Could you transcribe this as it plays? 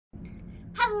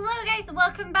Hello guys,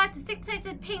 welcome back to 6 Nights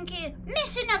at Pinkie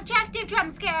Mission Objective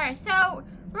Jumpscare. So,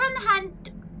 we're on the hunt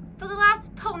for the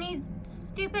last pony's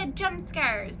stupid jump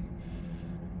scares.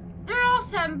 They're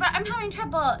awesome, but I'm having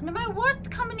trouble. No matter what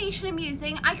combination I'm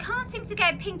using, I can't seem to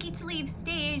get Pinkie to leave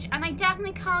stage, and I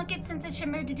definitely can't get Sunset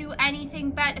Shimmer to do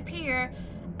anything but appear.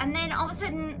 And then all of a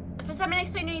sudden, for some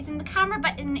unexplained reason, the camera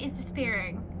button is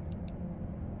disappearing.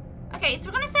 Okay, so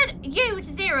we're gonna set you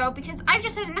to 0 because I've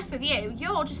just had enough of you.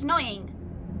 You're just annoying.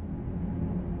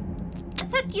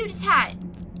 Set you to 10.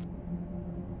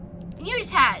 And you to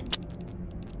 10.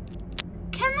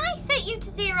 Can I set you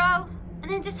to 0 and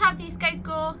then just have these guys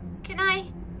go? Can I?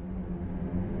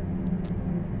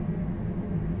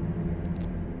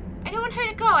 I don't want her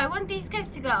to go. I want these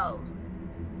guys to go.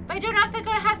 But I don't know if I'm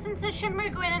gonna have Sunset Shimmer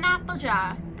go in an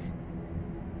Applejack.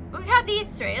 But we've had these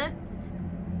three.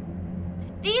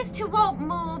 These two won't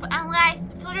move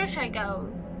unless Fluttershy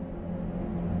goes.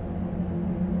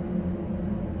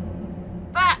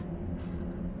 But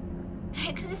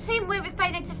because the same way we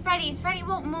find it to Freddy's, Freddy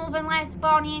won't move unless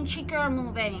Bonnie and Chica are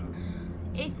moving.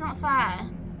 It's not fair.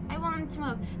 I want them to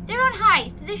move. They're on high,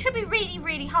 so they should be really,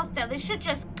 really hostile. They should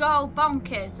just go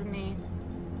bonkers with me.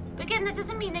 But again, that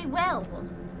doesn't mean they will.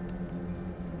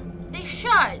 They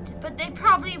should, but they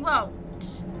probably won't.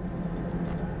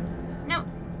 No,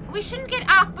 we shouldn't get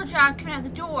Applejack coming out the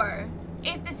door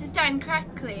if this is done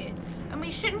correctly. And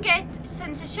we shouldn't get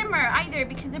Sunset Shimmer either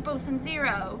because they're both on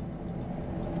 0.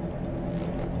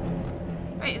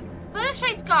 Right,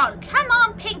 Fluttershy's gone. Come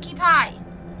on, Pinkie Pie.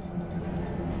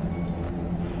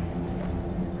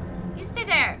 You stay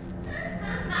there.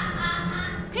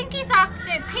 Pinkie's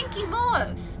active. Pinkie,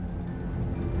 move.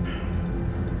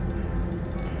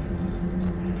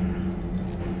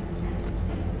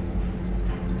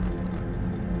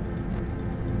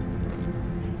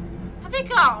 Have they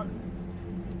gone?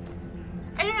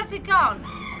 I don't know if they're gone.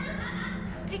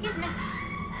 Pinkie's no.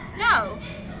 No.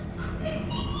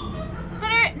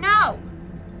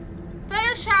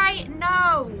 Fluttershy,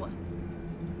 no.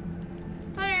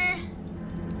 Flutter.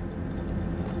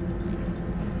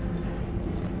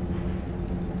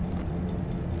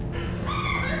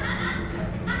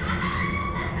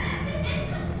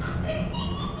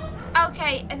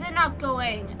 Okay, they're not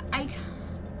going.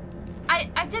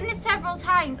 I've done this several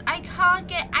times. I can't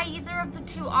get either of the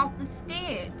two off the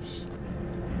stage.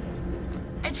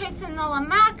 I tried sending all on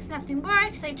Max, nothing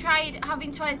works. I tried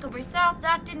having Twilight go by herself,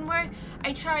 that didn't work.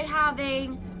 I tried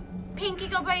having Pinkie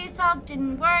go by herself,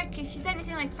 didn't work. If she's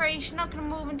anything like Freddy, she's not going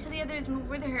to move until the others move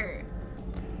with her.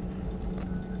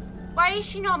 Why is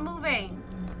she not moving?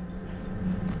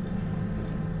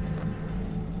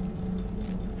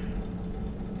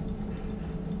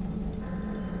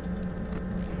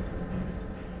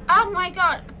 Oh my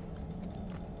god.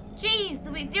 Jeez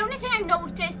Louise, the only thing I've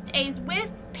noticed is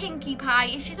with Pinkie Pie,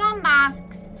 if she's on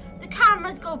masks, the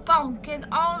cameras go bonkers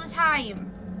all the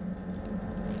time.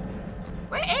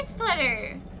 Where is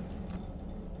Flutter?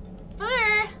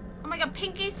 Flutter! Oh my god,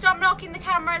 Pinkie, stop knocking the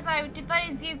cameras out. If that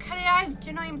is you, cut it out,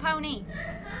 you annoying pony.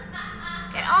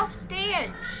 Get off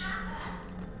stage.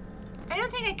 I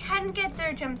don't think I can get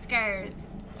their jump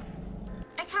scares.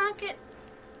 I can't get...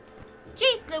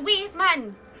 Jeez Louise,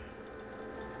 man!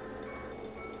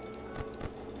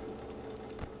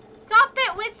 Stop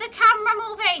it with the camera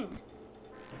moving!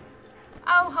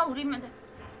 Oh, holy mother.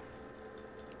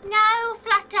 No,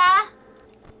 Flutter!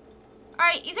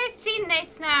 Alright, you guys seen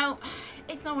this now.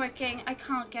 It's not working. I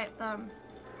can't get them.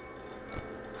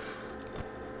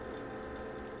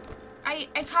 I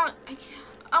can't.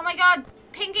 Oh my god,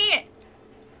 Pinkie!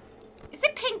 Is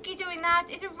it Pinkie doing that?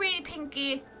 Is it really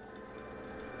Pinkie?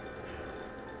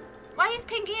 Why is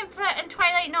Pinkie and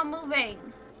Twilight not moving?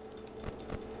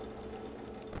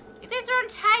 You guys are on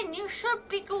 10. You should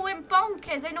be going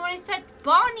bonkers. I know when I said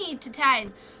Bonnie to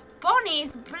 10. Bonnie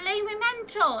is blaming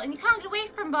mental, and you can't get away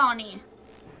from Bonnie.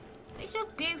 They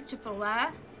look beautiful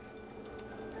there.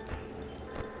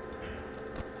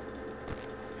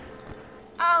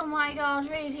 Oh my god,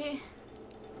 really?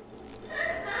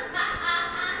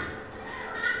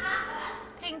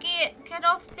 Pinkie, get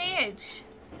off stage.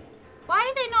 Why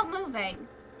are they not moving?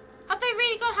 Have they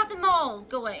really got to have them all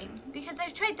going? Because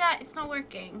I've tried that, it's not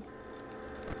working.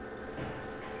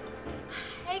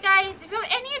 Hey guys, if you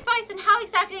have any advice on how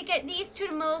exactly to get these two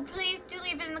to move, please do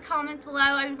leave it in the comments below.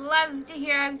 I would love to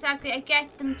hear how exactly I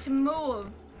get them to move.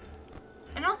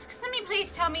 And also, can somebody please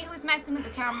tell me who's messing with the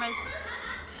cameras?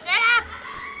 Shut up!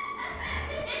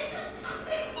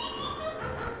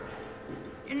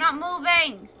 You're not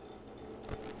moving!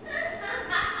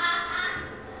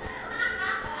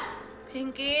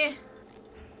 Pinkie,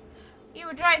 you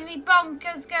were driving me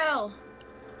bonkers, girl.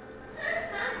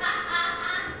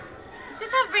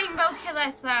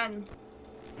 Listen.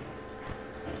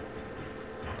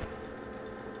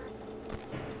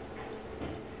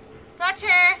 Gotcha.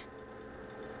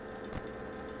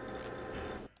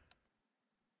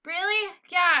 Really?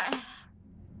 Yeah.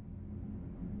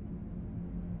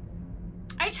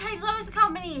 I tried lowest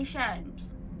combination.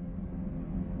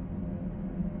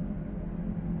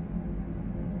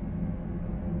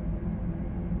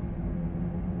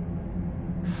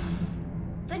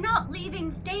 They're not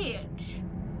leaving stage.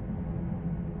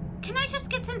 Can I just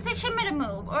get Sensei Shimmer to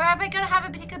move? Or have I got to have a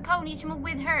particular pony to move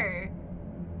with her?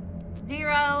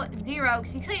 0, 0,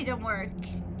 because you clearly don't work.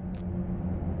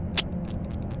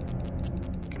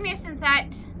 Come here,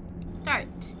 Sunset. Start.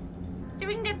 See if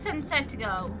we can get Sunset to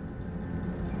go.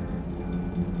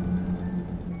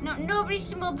 No, nobody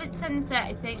should move but Sunset,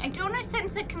 I think. I don't know if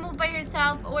Sunset can move by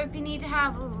herself or if you need to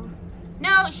have... Ooh.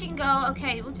 No, she can go.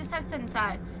 Okay, we'll just have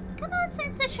Sunset. Come on,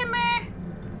 Sunset Shimmer.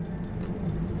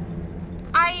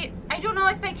 I don't know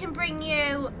if I can bring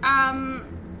you,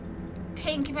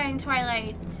 Pinkie and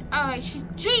Twilight. Oh,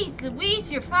 jeez,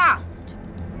 Louise, you're fast.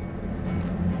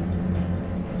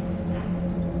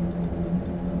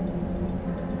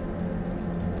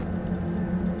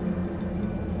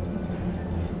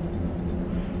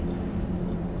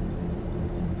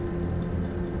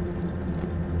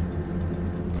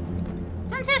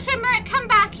 Sunset Shimmer, come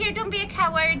back here. Don't be a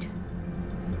coward.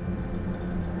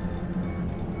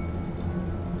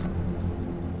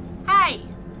 Hi.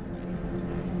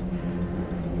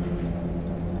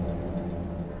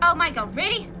 Oh my god,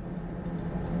 really?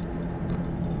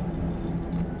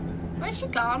 Where's she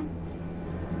gone?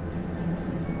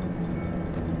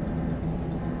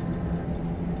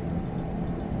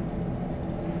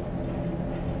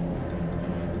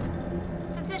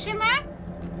 Sunset Shimmer?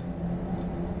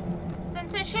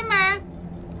 Sunset Shimmer?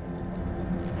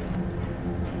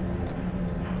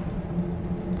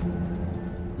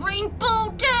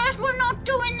 Rainbow Dash, we're not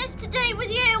doing this today with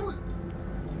you!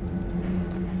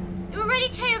 You already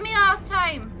KO'd me last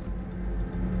time.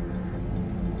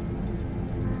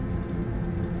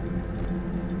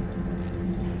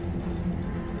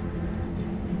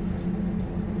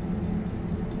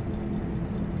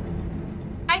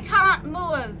 I can't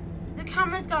move. The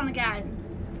camera's gone again.